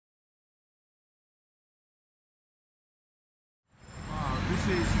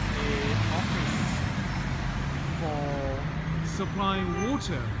supplying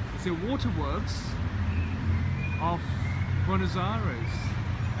water. It's a waterworks of Buenos Aires.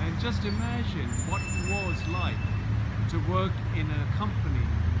 And just imagine what it was like to work in a company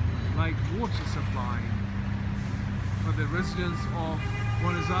like water supply for the residents of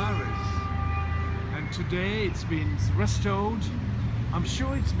Buenos Aires. And today it's been restored. I'm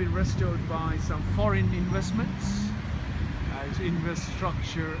sure it's been restored by some foreign investments, as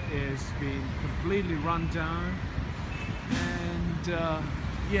infrastructure is being completely run down. And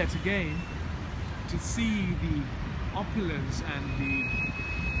yet again, to see the opulence and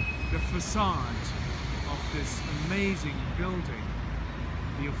the facade of this amazing building,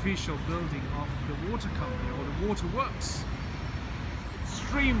 the official building of the water company or the waterworks.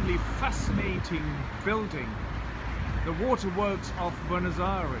 Extremely fascinating building, the waterworks of Buenos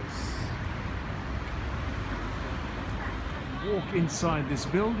Aires. Walk inside this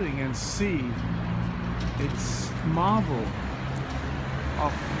building and see its marvel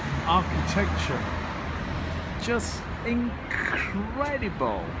of architecture. Just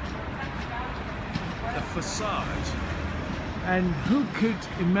incredible. The facade. And who could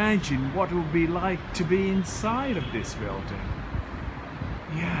imagine what it would be like to be inside of this building?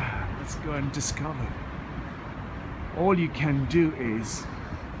 Yeah, let's go and discover. All you can do is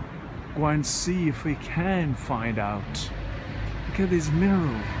go and see if we can find out. Look at this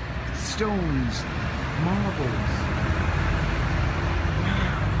mirror, stones, marbles.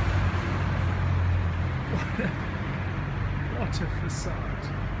 What a facade.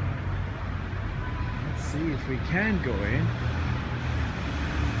 Let's see if we can go in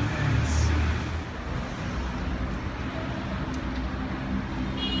and see.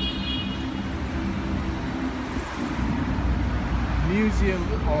 Museum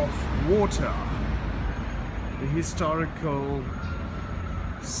of Water, the historical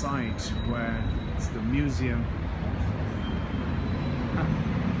site where it's the museum.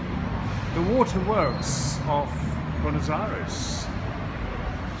 The waterworks of Buenos Aires.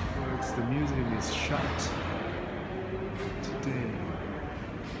 The museum is shut today.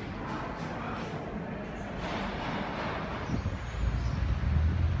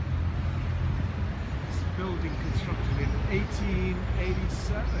 This building constructed in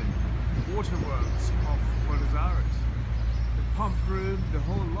 1887. Waterworks of Buenos Aires. The pump room, the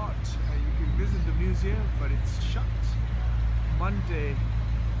whole lot. You can visit the museum, but it's shut. Monday.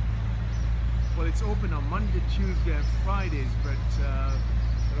 Well, it's open on Monday, Tuesday, and Fridays, but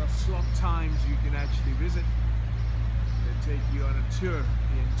there are slot times you can actually visit. They take you on a tour,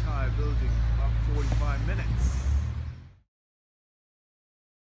 the entire building, about 45 minutes.